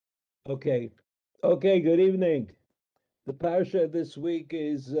Okay. Okay, good evening. The parasha this week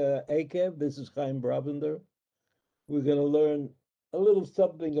is Akev. This is Chaim Bravender. We're going to learn a little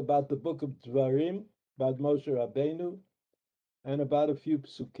something about the book of Dvarim, about Moshe Rabbeinu, and about a few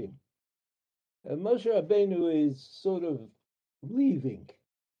psukim. And Moshe Rabbeinu is sort of leaving.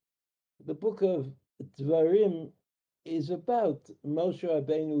 The book of Dvarim is about Moshe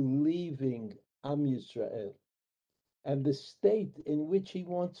Rabbeinu leaving Am Yisrael and the state in which he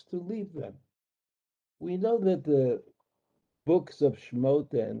wants to leave them. We know that the books of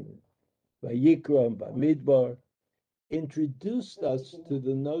Shemot and Vayikra and Bamidbar introduced us to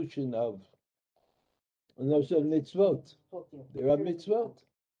the notion of mitzvot. There are mitzvot.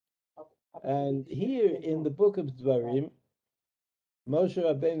 And here in the book of Dvarim, Moshe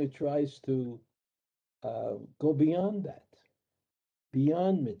Rabbeinu tries to go beyond that,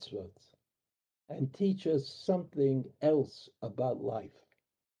 beyond mitzvot, and teach us something else about life,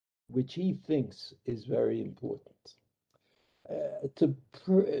 which he thinks is very important. To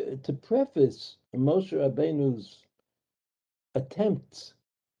preface Moshe Rabbeinu's attempts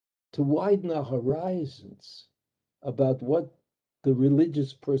to widen our horizons about what the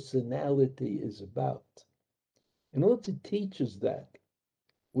religious personality is about. In order to teach us that,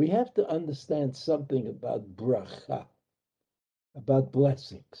 we have to understand something about bracha, about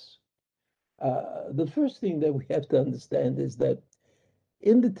blessings. The first thing that we have to understand is that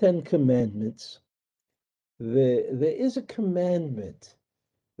in the Ten Commandments, there is a commandment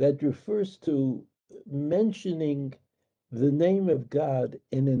that refers to mentioning the name of God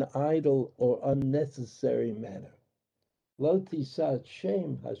in an idle or unnecessary manner. Lo tisat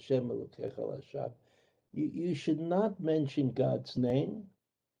shem Hashem Elokecha lasham. You should not mention God's name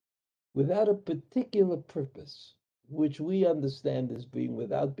without a particular purpose, which we understand as being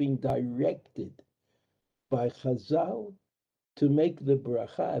without being directed by Chazal to make the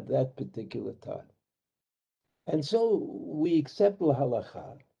bracha at that particular time. And so we accept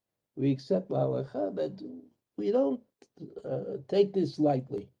l'halacha. We accept l'halacha that we don't take this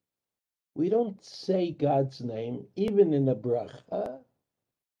lightly. We don't say God's name, even in a bracha,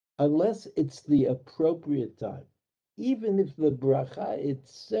 unless it's the appropriate time. Even if the bracha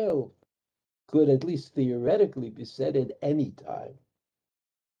itself could at least theoretically be said at any time.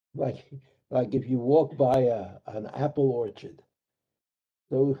 Like if you walk by an apple orchard,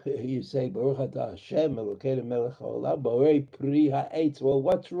 so you say, Baruch atah Hashem, Elokeinu melech haolam, borei pri ha'etz. Well,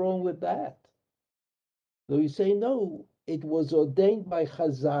 what's wrong with that? So you say, no, it was ordained by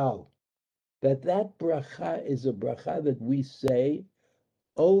Chazal that bracha is a bracha that we say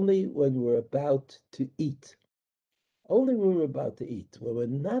only when we're about to eat. Only when we're about to eat. When we're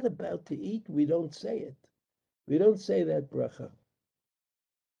not about to eat, we don't say it. We don't say that bracha.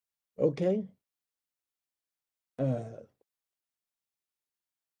 Okay?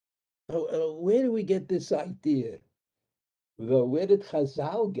 Where do we get this idea? Well, where did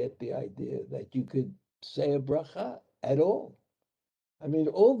Chazal get the idea that you could say a bracha at all? I mean,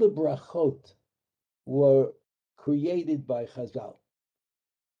 all the brachot were created by Chazal.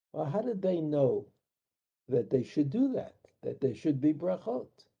 Well, how did they know that they should do that there should be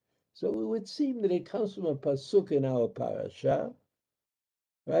brachot? So it would seem that it comes from a pasuk in our parasha,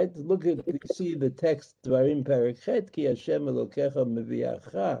 right? Look at, you see the text, Dvarim Perek Chet, Ki Hashem Elokecha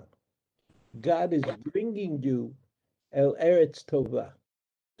Meviacha. God is bringing you El Eretz Tova,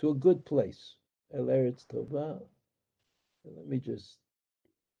 to a good place. El Eretz Tova. Let me just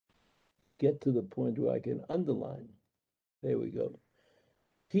get to the point where I can underline. There we go.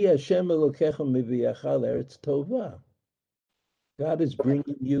 Ki Hashem Elokecha Meviacha Eretz Tova. God is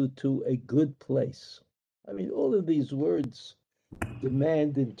bringing you to a good place. I mean, all of these words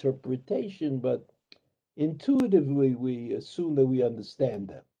demand interpretation, but intuitively we assume that we understand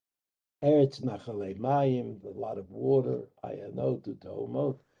them. Eretz Nachalei Mayim, a lot of water, Ayanot,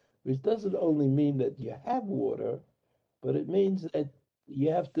 Utohomot, which doesn't only mean that you have water, but it means that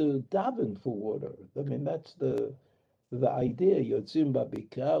you have to daven for water. I mean, that's the idea. Yotzim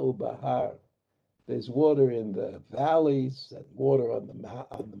Babika Ubahar. There's water in the valleys and water on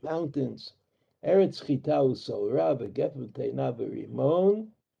the mountains. Eretz Chita Usorah V'Gefen Teina V'Rimon.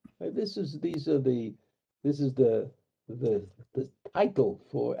 This is the title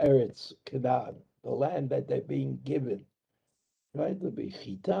for Eretz Canaan, the land that they're being given. Right? There'll be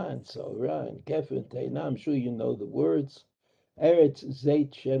Chita and Sorah and Gefen Teina. I'm sure you know the words. Eretz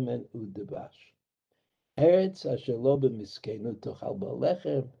Zeit Shemen Udebash. Eretz Asher lo b'miskenu tochal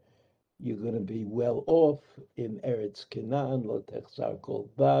b'lechem. You're going to be well off in Eretz Canaan, lo techzar kol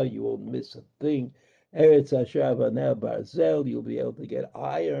ba, you won't miss a thing. Eretz Asher avaneh barzel, you'll be able to get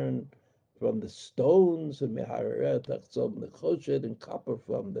iron from the stones, and mehareret achzom nechoshet, and copper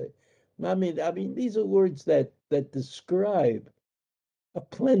from the I mean, these are words that describe a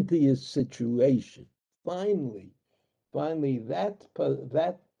plenteous situation. Finally, finally, that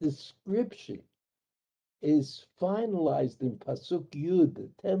description is finalized in Pasuk Yud, the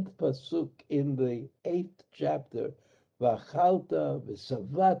 10th Pasuk in the 8th chapter. V'achalta,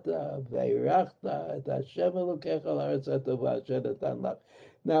 v'savata, v'irachta, et Hashem Elokecha la'aretz hatova asher natan lach.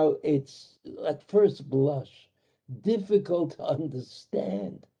 Now, it's, at first blush, difficult to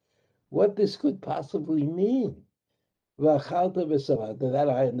understand what this could possibly mean. V'achalta v'savata, that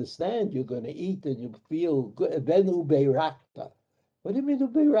I understand, you're going to eat and you feel good. Then ubeirachta. What do you mean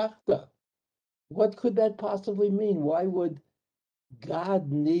ubeirachta? What could that possibly mean? Why would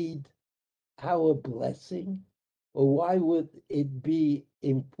God need our blessing? Or why would it be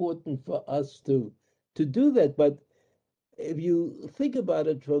important for us to do that? But if you think about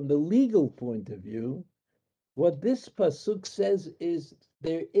it from the legal point of view, what this pasuk says is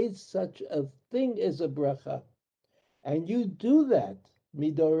there is such a thing as a bracha. And you do that,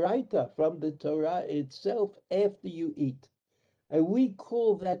 midoraita, from the Torah itself after you eat. And we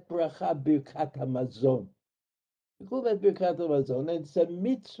call that bracha birkat hamazon. We call that Birkat Hamazon, and it's a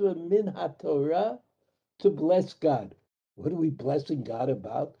mitzvah min haTorah to bless God. What are we blessing God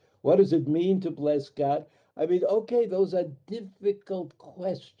about? What does it mean to bless God? I mean, okay, those are difficult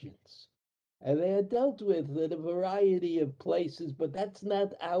questions, and they are dealt with in a variety of places, but that's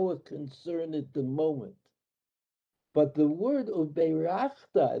not our concern at the moment. But the word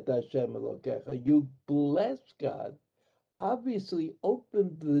uberachta et Hashem Elokecha, you bless God, obviously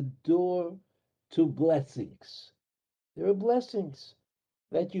opened the door to blessings. There are blessings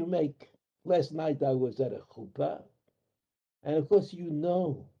that you make. Last night I was at a chuppah, and of course you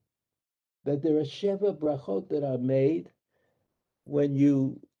know that there are sheva brachot that are made when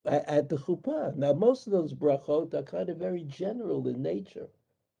you at the chuppah. Now most of those brachot are kind of very general in nature.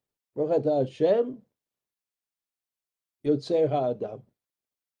 Baruch atah Hashem Yotzer Ha'adam,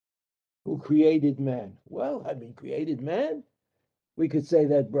 who created man. Well, I mean, created man. We could say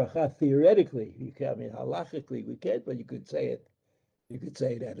that bracha theoretically. I mean, halachically we can't, but you could say it. You could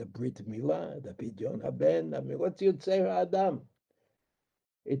say it at a Brit Milah, the Pidyon Haben. I mean, what's Yotzer Ha'adam?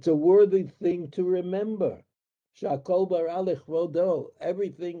 It's a worthy thing to remember. Shakol bara lechvodo.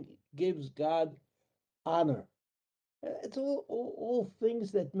 Everything gives God honor. It's all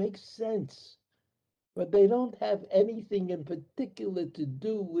things that make sense, but they don't have anything in particular to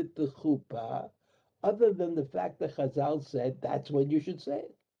do with the chuppah, other than the fact that Chazal said that's when you should say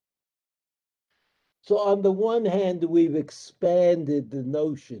it. So on the one hand, we've expanded the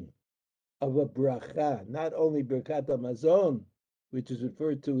notion of a bracha, not only Birkat Hamazon, which is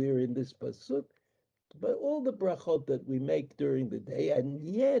referred to here in this pasuk, but all the brachot that we make during the day, and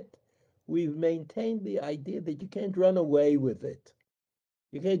yet we've maintained the idea that you can't run away with it.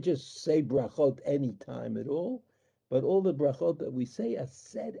 You can't just say brachot any time at all, but all the brachot that we say are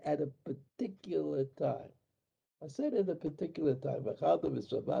said at a particular time. Are said at a particular time.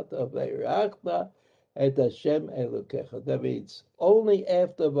 Et Hashem Elokecha. That means only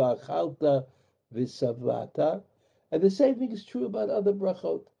after v'achalta v'savata. And the same thing is true about other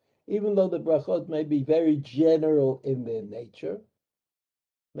brachot. Even though the brachot may be very general in their nature,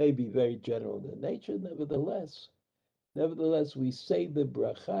 nevertheless, we say the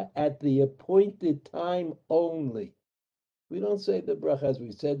bracha at the appointed time only. We don't say the bracha, as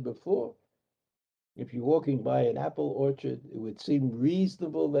we said before. If you're walking by an apple orchard, it would seem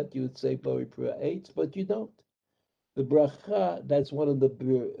reasonable that you would say Bori Pura Eitz, but you don't. The bracha, that's one of the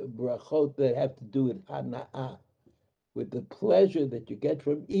brachot that have to do with hana'ah, with the pleasure that you get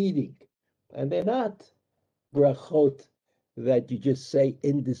from eating. And they're not brachot that you just say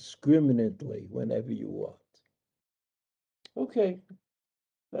indiscriminately whenever you want. Okay,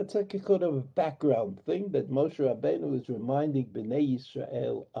 that's like a kind of a background thing that Moshe Rabbeinu is reminding Bnei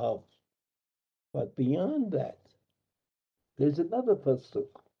Yisrael of. But beyond that, there's another pasuk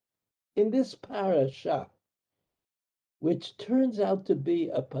in this parasha, which turns out to be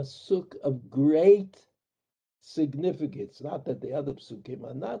a pasuk of great significance. Not that the other pasukim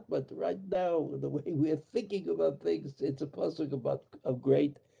are not, but right now, the way we're thinking about things, it's a pasuk of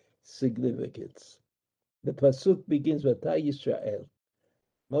great significance. The pasuk begins with V'atah Yisrael.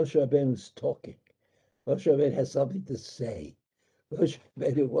 Moshe Rabbeinu is talking. Moshe Rabbeinu has something to say. Moshe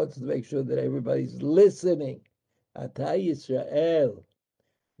Rabbeinu wants to make sure that everybody's listening. V'atah Yisrael.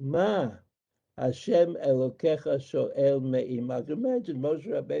 Ma Hashem Elokecha shoel me'imach. Imagine Moshe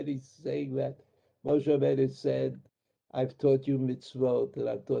Rabbeinu saying that. Moshe Rabbeinu said, I've taught you mitzvot, and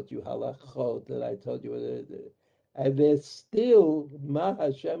I've taught you halachot, and I taught you, and there's still, Ma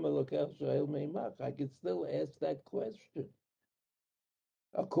Hashem Elokecha shoel me'imach. I can still ask that question.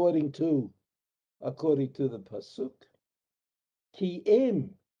 according to the pasuk. Ki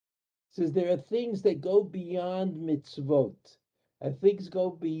im says there are things that go beyond mitzvot, and things go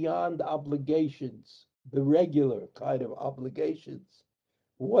beyond obligations, the regular kind of obligations.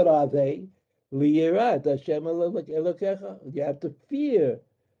 What are they? Liyirat Hashem Elokecha. You have to fear.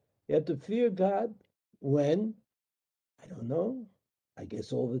 You have to fear God when? I don't know. I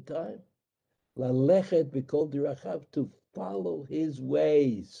guess all the time. Lalechet b'kol dirachav, to follow His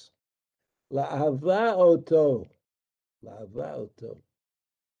ways. La'ava oto. La'ava oto.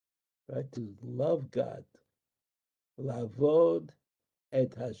 Right? To love God. La'avod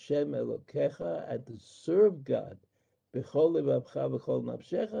et Hashem Elokecha, and to serve God. B'chol levavcha v'chol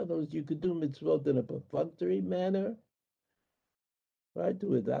nafshecha. In other words, you could do mitzvot in a perfunctory manner, right?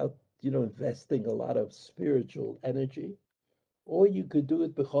 Without, investing a lot of spiritual energy. Or you could do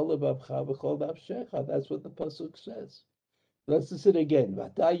it b'chol levavcha v'chol nafshecha. That's what the pasuk says. Let's listen again.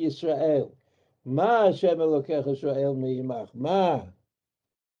 V'ata Yisrael. Ma Hashem Elokecha shoel me'imach. Ma.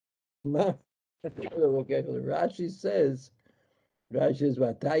 Rashi says,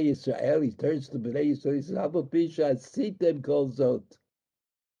 V'ata Yisrael, he turns to Bnei Yisrael, he says, Haba Pisha Asitem Kol Zot.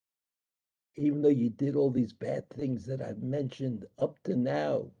 Even though you did all these bad things that I've mentioned up to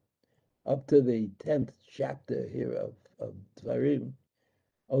now, up to the 10th chapter here of Dvarim,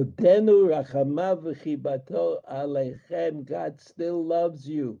 Odenu Rachamav V'chibato Aleichem, God still loves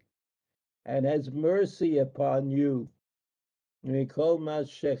you and has mercy upon you. Mikol ma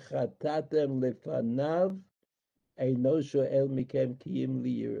shechatatem lefanav,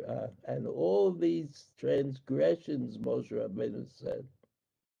 and all these transgressions, Moshe Rabbeinu said,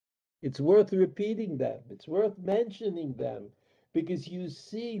 it's worth repeating them. It's worth mentioning them, because you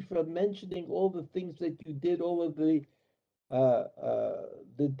see from mentioning all the things that you did, all of the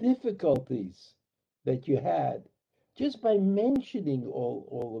difficulties that you had, just by mentioning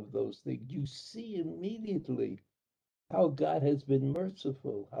all of those things, you see immediately how God has been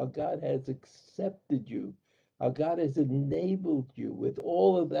merciful, how God has accepted you, how God has enabled you with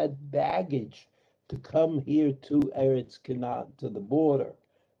all of that baggage to come here to Eretz Canaan, to the border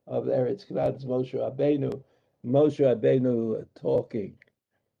of Eretz Canaan. It's Moshe Rabbeinu talking.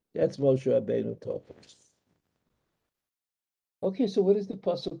 That's Moshe Rabbeinu talking. Okay, so what is the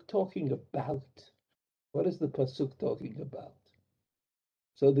pasuk talking about? What is the pasuk talking about?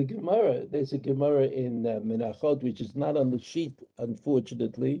 So the Gemara, there's a Gemara in Menachot, which is not on the sheet,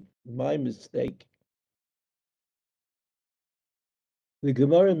 unfortunately, my mistake. The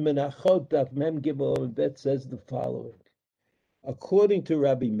Gemara in Menachot, Daf Mem Gimel Bet, says the following. According to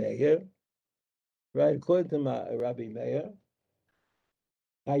Rabbi Meir, right, according to Rabbi Meir,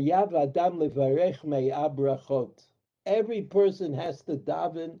 Hayav Adam levarech me'ah brachot. Every person has to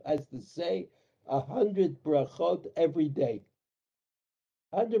daven, has to say 100 brachot every day.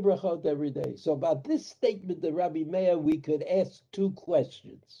 100 brachot every day. So about this statement of Rabbi Meir, we could ask two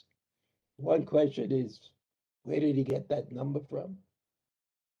questions. One question is, where did he get that number from?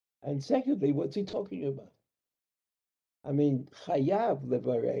 And secondly, what's he talking about? I mean, chayav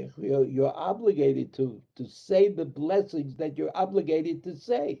levarech, you're obligated to say the blessings that you're obligated to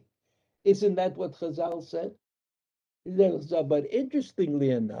say. Isn't that what Chazal said? But interestingly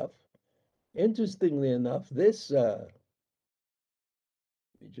enough, this,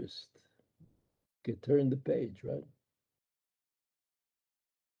 we just could turn the page, right?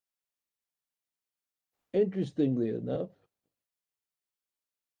 Interestingly enough,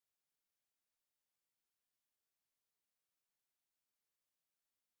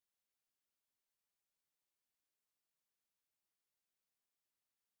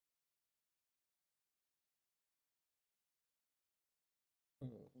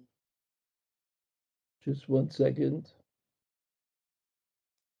 just 1 second.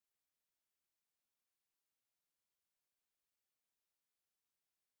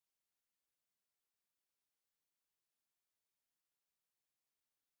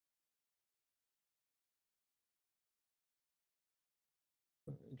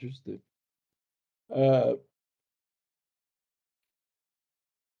 Interesting.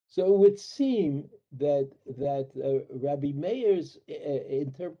 So it would seem that Rabbi Meir's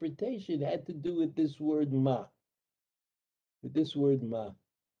interpretation had to do with this word ma. With this word ma.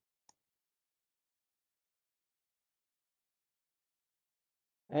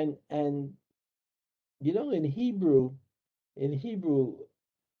 And in Hebrew,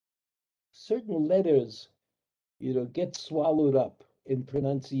 certain letters, get swallowed up in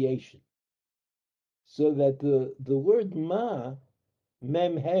pronunciation. So that the word ma,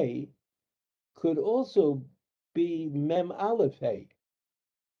 mem hey, could also be mem aleph hey.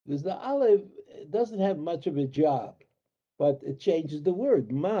 Because the aleph doesn't have much of a job, but it changes the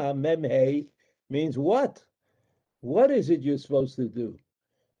word. Ma mem hey means what? What is it you're supposed to do?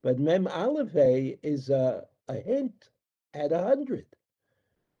 But mem aleph hey is a hint at 100,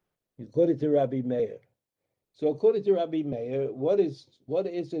 according to Rabbi Meir. So according to Rabbi Meir, what is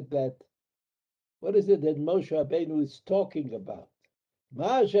it that Moshe Rabbeinu is talking about?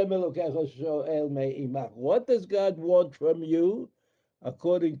 What does God want from you?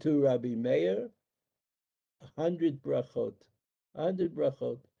 According to Rabbi Meir, 100 brachot. 100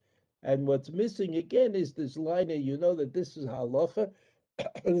 brachot. And what's missing again is this line, and you know that this is halacha.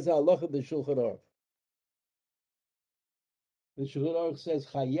 This is halacha the Shulchan Aruch. The Shulchan Aruch says,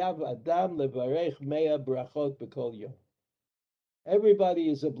 Chayav Adam levarech mea brachot b'kol yom.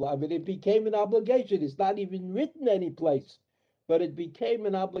 Everybody is obliged. I mean, it became an obligation. It's not even written any place, but it became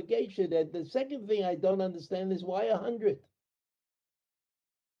an obligation. And the second thing I don't understand is why 100?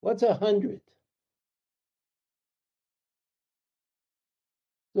 What's 100?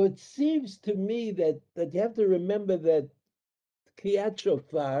 So it seems to me that you have to remember that Kriyat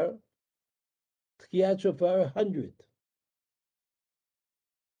Shofar, 100.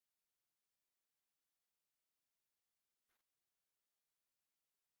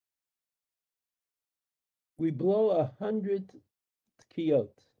 We blow 100 Kiyot.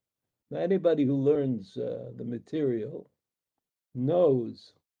 Now, anybody who learns the material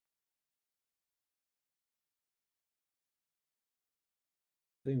knows.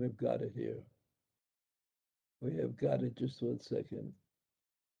 I think we've got it here. We have got it. Just 1 second.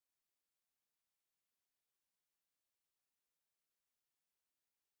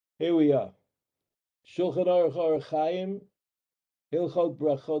 Here we are. Shulchan Aruch Orach Chaim, Hilchot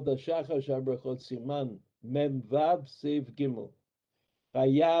Brachot HaShachar Brachot Siman Mem Vav Siv Gimel.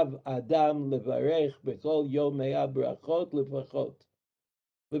 Chayav Adam levarech b'kol yom mea brachot lefachot.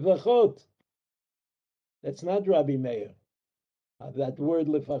 Lefachot. That's not Rabbi Meir. That word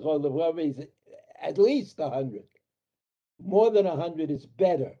lefachot is at least 100. More than 100 is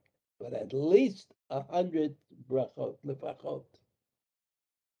better, but at least 100 brachot lefachot.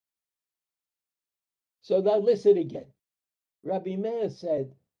 So now listen again. Rabbi Meir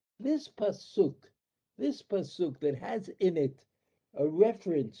said, this pasuk that has in it a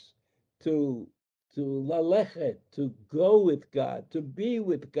reference to lalechet, to go with God, to be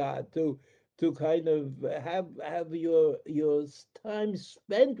with God, to kind of have your time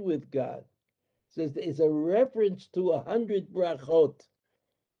spent with God. Says it's a reference to 100 brachot.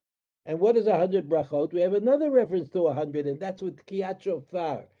 And what is 100 brachot? We have another reference to 100, and that's with Kriyat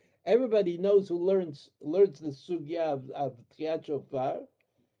Shofar. Everybody knows who learns the sugya of Kriyat Shofar,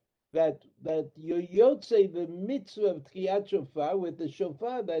 that you yotze the mitzvah of Kriyat Shofar with the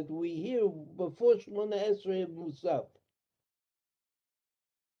shofar that we hear before Shmona Esrei of Musaf.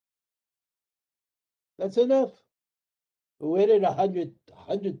 That's enough. Where did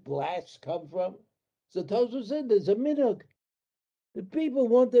 100 blasts come from? So Tosfos said there's a minhag. The people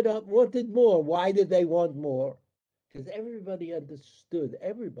wanted more. Why did they want more? Because everybody understood.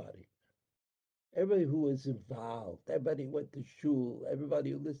 Everybody who was involved, everybody who went to shul,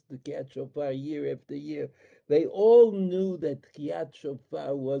 everybody who listened to Kriyat Shofar year after year, they all knew that Kriyat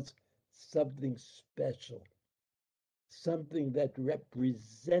Shofar was something special, something that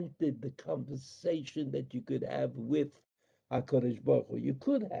represented the conversation that you could have with HaKadosh Baruch Hu. You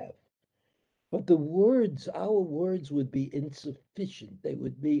could have. But the words, our words would be insufficient. They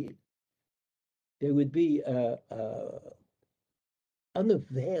would be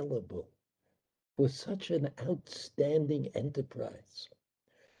unavailable for such an outstanding enterprise.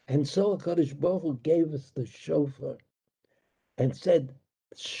 And so HaKadosh Baruch Hu gave us the shofar and said,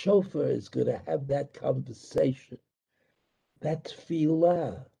 shofar is going to have that conversation, that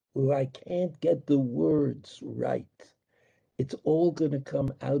tefillah, where I can't get the words right. It's all going to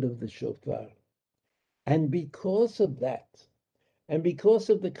come out of the shofar. And because of that, and because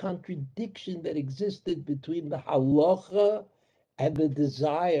of the contradiction that existed between the halacha and the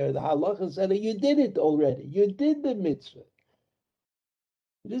desire, the halacha said, you did it already. You did the mitzvah.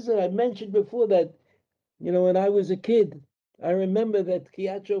 Listen, I mentioned before that, when I was a kid, I remember that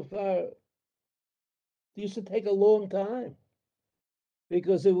Kriyat Shofar used to take a long time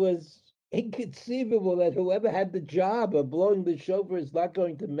because it was inconceivable that whoever had the job of blowing the shofar is not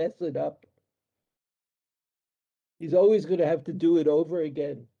going to mess it up. He's always going to have to do it over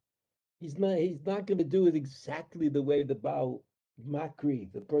again. He's not going to do it exactly the way the Baal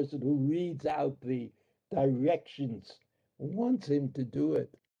Makri, the person who reads out the directions, wants him to do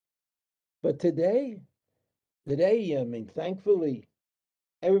it. But today, I mean, thankfully,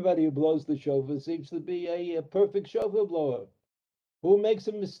 everybody who blows the shofar seems to be a perfect shofar blower. Who makes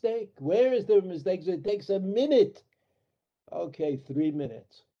a mistake? Where is there mistakes? It takes a minute Okay, 3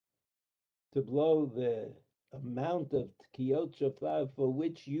 minutes to blow the amount of tkiyot shofar for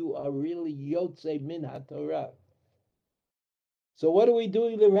which you are really yotze min haTorah. So what are we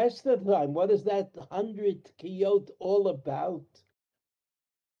doing the rest of the time? What is that 100 tkiyot all about?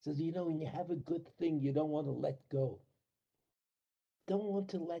 It says, when you have a good thing, you don't want to let go. Don't want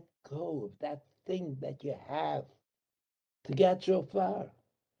to let go of that thing that you have to get shofar.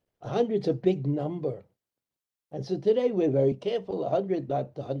 100's a big number. And so today we're very careful, 100,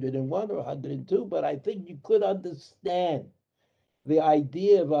 not 101 or 102, but I think you could understand the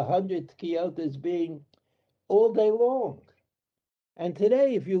idea of 100 tkiyot as being all day long. And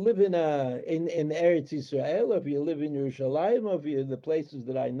today, if you live in Eretz Israel, or if you live in Yerushalayim, or if you're in the places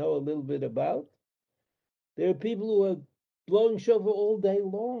that I know a little bit about, there are people who are blowing shofar all day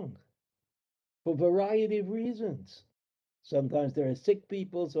long for a variety of reasons. Sometimes there are sick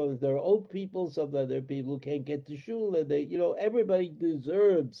people, sometimes there are old people, sometimes there are people who can't get to shul. And everybody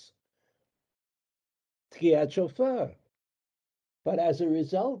deserves Tkiyat Shofar. But as a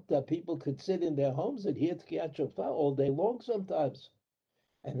result, people could sit in their homes and hear Tkiyat Shofar all day long sometimes.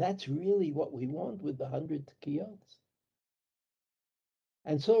 And that's really what we want with the 100 Tkiyot.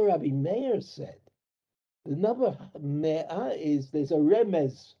 And so Rabbi Meir said, the number Me'ah there's a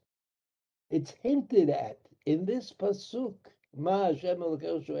remez. It's hinted at in this pasuk. Ma Hashem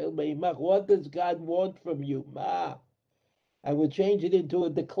Elokeinu shoel me'imach. What does God want from you? Ma. I would change it into a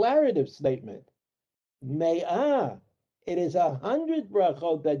declarative statement. Me'ah. It is 100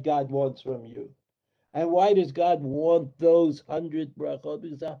 brachot that God wants from you. And why does God want those 100 brachot?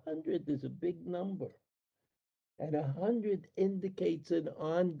 Because 100 is a big number. And 100 indicates an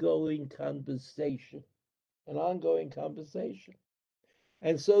ongoing conversation. An ongoing conversation.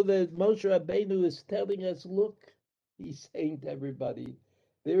 And so the Moshe Rabbeinu is telling us, look, he's saying to everybody,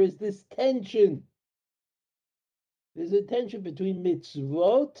 there is this tension. There's a tension between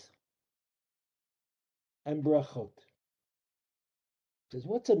mitzvot and brachot. He says,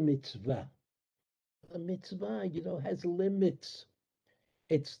 what's a mitzvah? A mitzvah, has limits.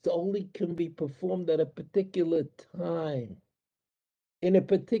 It's only can be performed at a particular time, in a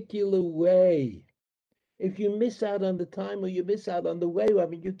particular way. If you miss out on the time or you miss out on the way,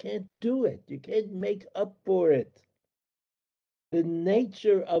 you can't do it. You can't make up for it. The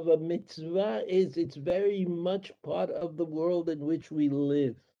nature of a mitzvah is it's very much part of the world in which we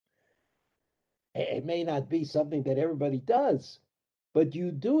live. It may not be something that everybody does, but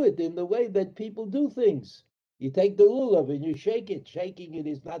you do it in the way that people do things. You take the lulav and you shake it. Shaking it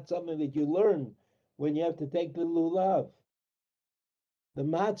is not something that you learn when you have to take the lulav. The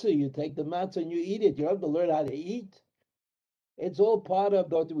matzah, you take the matzah and you eat it. You don't have to learn how to eat. It's all part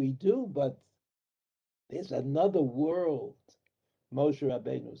of what we do, but there's another world, Moshe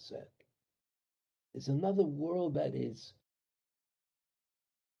Rabbeinu said. There's another world that is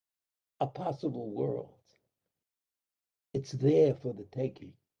a possible world. It's there for the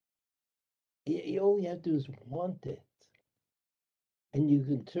taking. All you have to do is want it. And you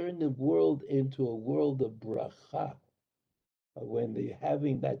can turn the world into a world of bracha. When they're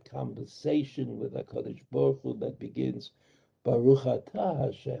having that conversation with HaKadosh Baruch Hu that begins, Baruch Atah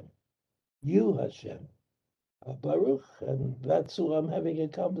Hashem, you Hashem, Baruch, and that's who I'm having a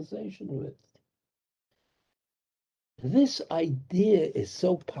conversation with. This idea is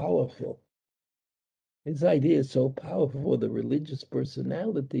so powerful. This idea is so powerful for the religious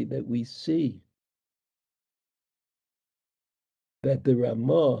personality that we see that the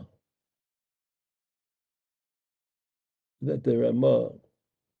Ramah, Rav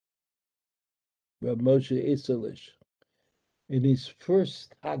Moshe Isserles, in his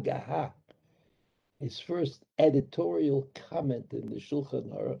first Haggadah, his first editorial comment in the Shulchan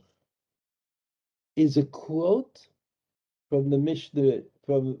Aruch, is a quote from the Mishnah,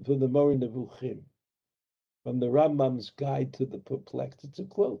 from the Moreh Nevuchim, from the Rambam's Guide to the Perplexed. It's a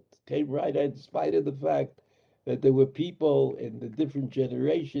quote. Came right in spite of the fact that there were people in the different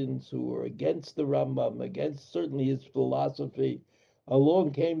generations who were against the Rambam, against certainly his philosophy.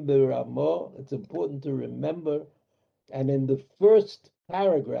 Along came the Ramah. It's important to remember. And in the first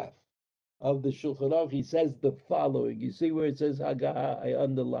paragraph of the Shulchan Aruch, he says the following. You see where it says Haggadah? I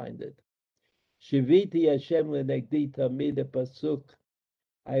underlined it. Shiviti Hashem lenegdi tamid pasuk.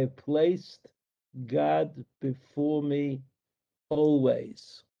 I have placed God before me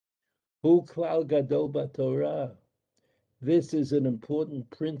always. Hu klal gadol b'Torah. This is an important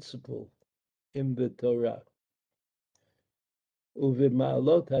principle in the Torah.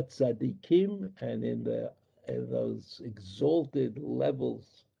 Uvima'alot hatzadikim, and in those exalted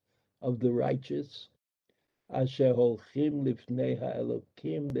levels of the righteous, asher holchim lifnei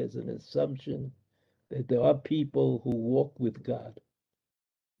ha'elokim, there's an assumption that there are people who walk with God.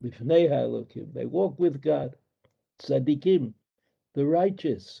 Lifnei Ha'elokim, they walk with God. Tzadikim, the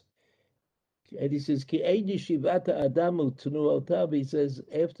righteous. And he says, Ki ein yeshivata adamu tnuotav. He says,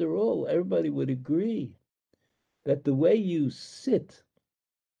 after all, everybody would agree that the way you sit,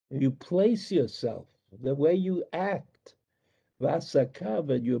 you place yourself, the way you act, vasakav,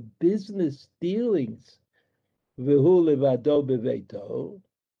 and your business dealings, v'hu levado beveito.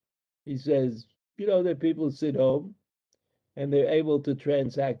 He says, that people sit home and they're able to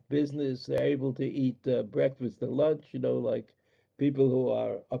transact business, they're able to eat breakfast and lunch, like people who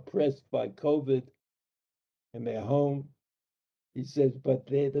are oppressed by COVID and they're home. He says, but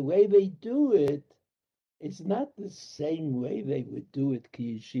the way they do it is not the same way they would do it.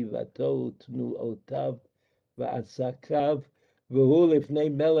 Ki yeshivato tnu otav va'asakav v'hu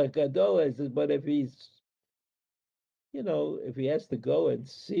lifnei melech gadol. He says, but if if he has to go and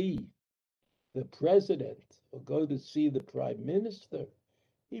see the president or go to see the prime minister,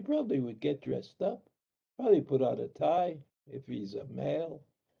 he probably would get dressed up, probably put on a tie if he's a male.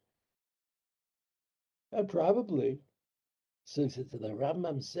 Probably. So the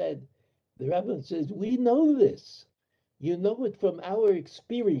Rambam says, we know this. You know it from our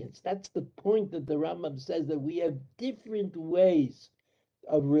experience. That's the point that the Rambam says, that we have different ways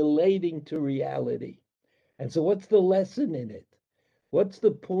of relating to reality. And so what's the lesson in it? What's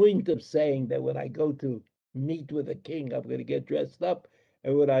the point of saying that when I go to meet with a king, I'm going to get dressed up,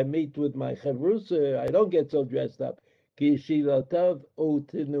 and when I meet with my chavrusa, I don't get so dressed up? Like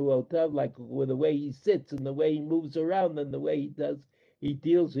with the way he sits and the way he moves around and the way he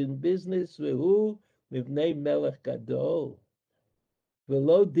deals in business. V'hu mivnei melech gadol,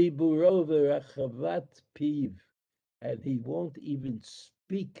 v'lo diburo v'rachavat piv, and he won't even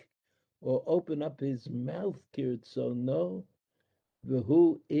speak or open up his mouth, kirtzono.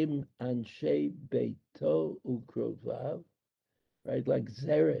 V'hu im anshe beito ukrovav, right? Like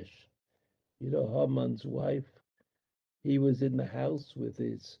Zeresh, Haman's wife. He was in the house with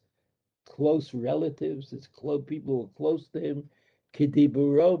his close relatives, his close people who were close to him.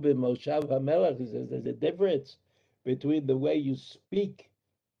 Kidiburo b'moshav hamelech. He says there's a difference between the way you speak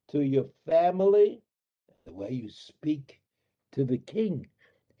to your family, the way you speak to the king,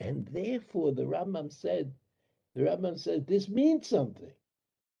 and therefore the Rambam said this means something.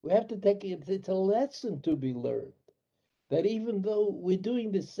 We have to take it. It's a lesson to be learned that even though we're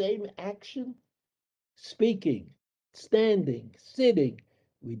doing the same action, speaking, standing, sitting,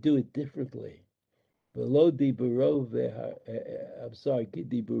 we do it differently. Below Diburov, I'm sorry,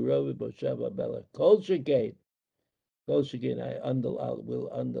 Diburov, Moshav Amelech, Kol Shekain, I will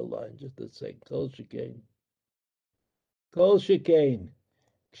underline just a second, Kol Shekain,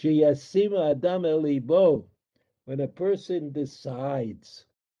 Kshiyasim Adam Elibo, when a person decides,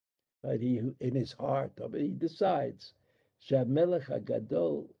 right, in his heart, he decides, Shamelech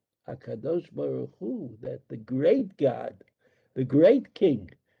Hagadol, Hakadosh Baruch Hu, that the great God, the great King,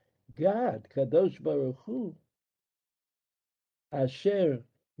 God, Kadosh Baruch Hu, Asher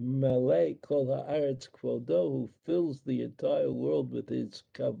Malay Kol Haaretz Kvodo, who fills the entire world with his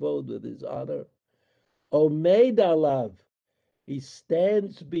kavod, with his honor. Omeid Alav, he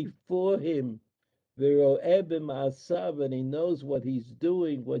stands before him, V'ro'eh b'ma'asav, and he knows what he's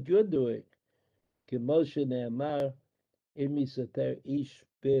doing, what you're doing. K'moshe ne'amar, im yisater ish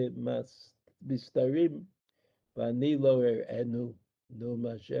b'mistarim, v'ani lo er'enu. No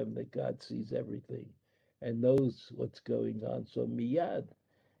Hashem, that God sees everything and knows what's going on. So miyad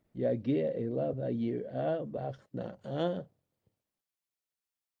yagia elav hayirah b'achna'ah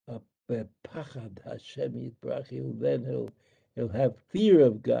b'pachad Hashem yitbarach. Then he'll have fear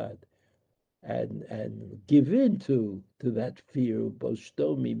of God and give in to that fear.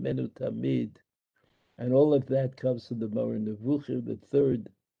 Boshto mimenu tamid, and all of that comes from the Moreh Nevuchim, the third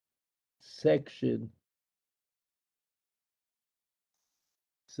section.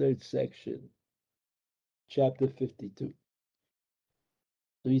 Chapter 52.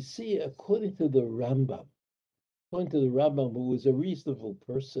 So you see, according to the Rambam, who was a reasonable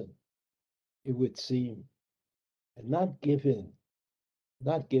person, it would seem, and not given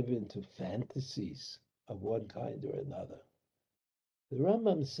to fantasies of one kind or another. The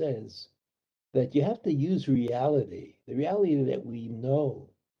Rambam says that you have to use reality, the reality that we know,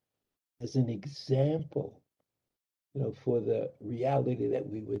 as an example, for the reality that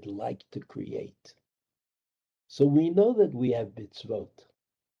we would like to create. So we know that we have mitzvot.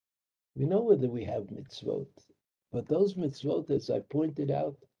 We know whether we have mitzvot, but those mitzvot, as I pointed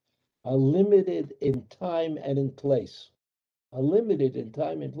out, are limited in time and in place. I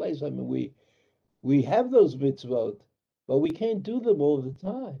mean, we have those mitzvot, but we can't do them all the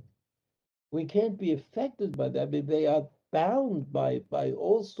time. We can't be affected by that. I mean, they are bound by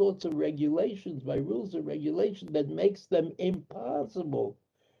all sorts of regulations, by rules and regulations that makes them impossible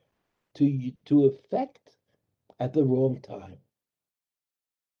to affect at the wrong time.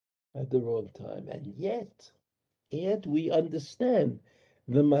 At the wrong time. And yet we understand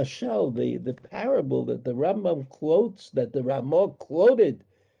the mashal, the parable that the Rambam quotes, that the Ramah quoted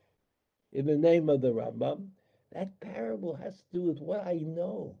in the name of the Rambam. That parable has to do with what I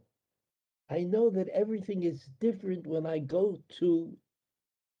know. I know that everything is different when I go to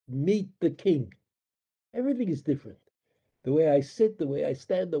meet the king. Everything is different. The way I sit, the way I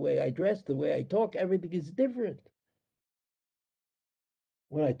stand, the way I dress, the way I talk, everything is different.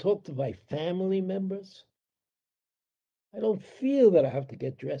 When I talk to my family members, I don't feel that I have to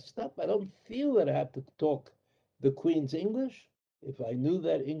get dressed up. I don't feel that I have to talk the Queen's English, if I knew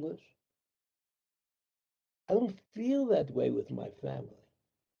that English. I don't feel that way with my family.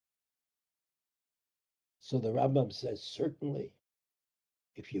 So the Rambam says, certainly,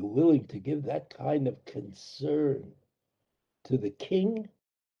 if you're willing to give that kind of concern to the king,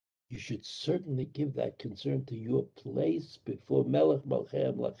 you should certainly give that concern to your place before Melech Malchei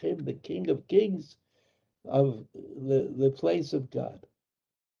Amlachim, the King of Kings, of the place of God.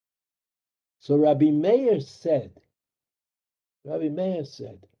 So Rabbi Meir said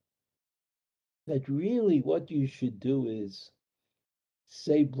that really what you should do is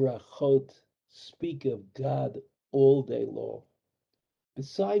say brachot, speak of God all day long.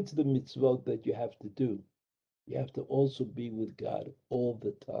 Besides the mitzvot that you have to do, you have to also be with God all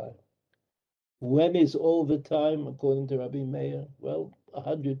the time. When is all the time, according to Rabbi Meir? Well,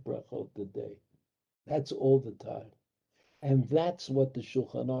 100 brachot a day. That's all the time. And that's what the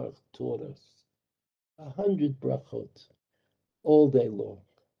Shulchan Aruch taught us. 100 brachot all day long.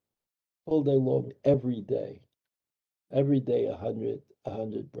 All day long, every day. Every day 100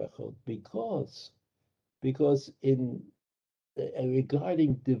 brachot. Because in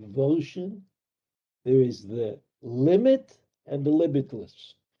regarding devotion, there is the limit and the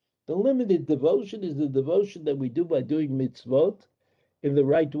limitless. The limited devotion is the devotion that we do by doing mitzvot in the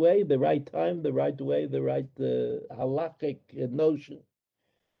right way, the right time, the right way, the right halachic notion.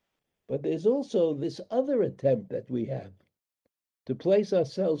 But there's also this other attempt that we have to place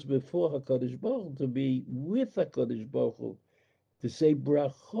ourselves before HaKadosh Baruch Hu, to be with HaKadosh Baruch Hu, to say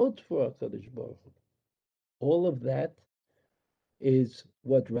brachot for HaKadosh Baruch Hu. All of that is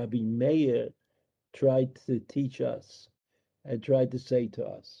what Rabbi Meir tried to teach us and tried to say to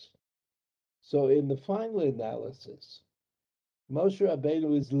us. So in the final analysis, Moshe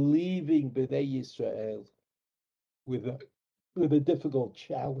Rabbeinu is leaving Bnei Yisrael with a difficult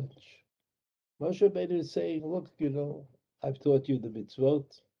challenge. Moshe Rabbeinu is saying, look, I've taught you the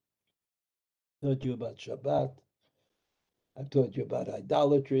mitzvot, taught you about Shabbat, I've taught you about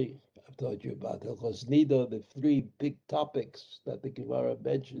idolatry, I've taught you about Hilchos Nida, the three big topics that the Gemara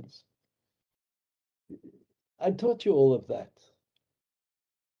mentions. I've taught you all of that.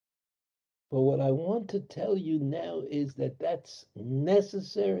 But what I want to tell you now is that that's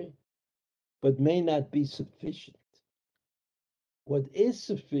necessary, but may not be sufficient. What is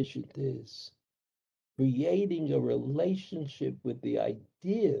sufficient is creating a relationship with the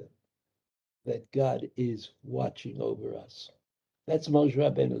idea that God is watching over us. That's Moshe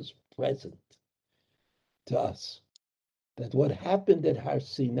Rabbeinu's present to us. That what happened at Har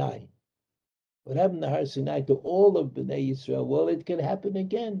Sinai, what happened at Har Sinai to all of Bnei Yisrael, well, it can happen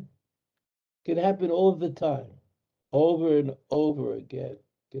again. It can happen all the time, over and over again.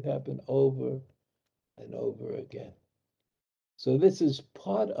 It can happen over and over again. So this is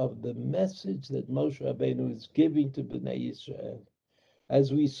part of the message that Moshe Rabbeinu is giving to Bnei Yisrael.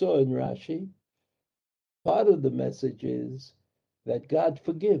 As we saw in Rashi, part of the message is that God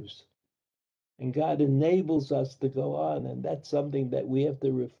forgives and God enables us to go on. And that's something that we have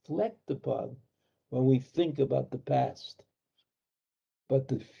to reflect upon when we think about the past. But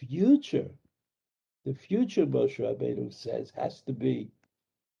the future, Moshe Rabbeinu says, has to be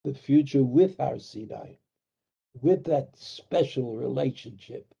the future with Har Sinai, with that special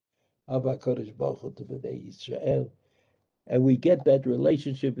relationship of HaKadosh Baruch Hu to Bnei Yisrael. And we get that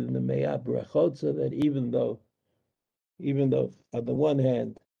relationship in the Me'ah Brachot, so that even though on the one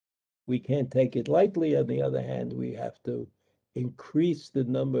hand, we can't take it lightly, on the other hand, we have to increase the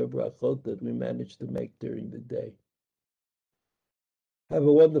number of brachot that we manage to make during the day. Have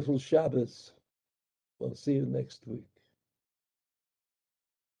a wonderful Shabbos. We'll see you next week.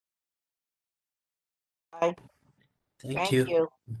 Bye. Thank you.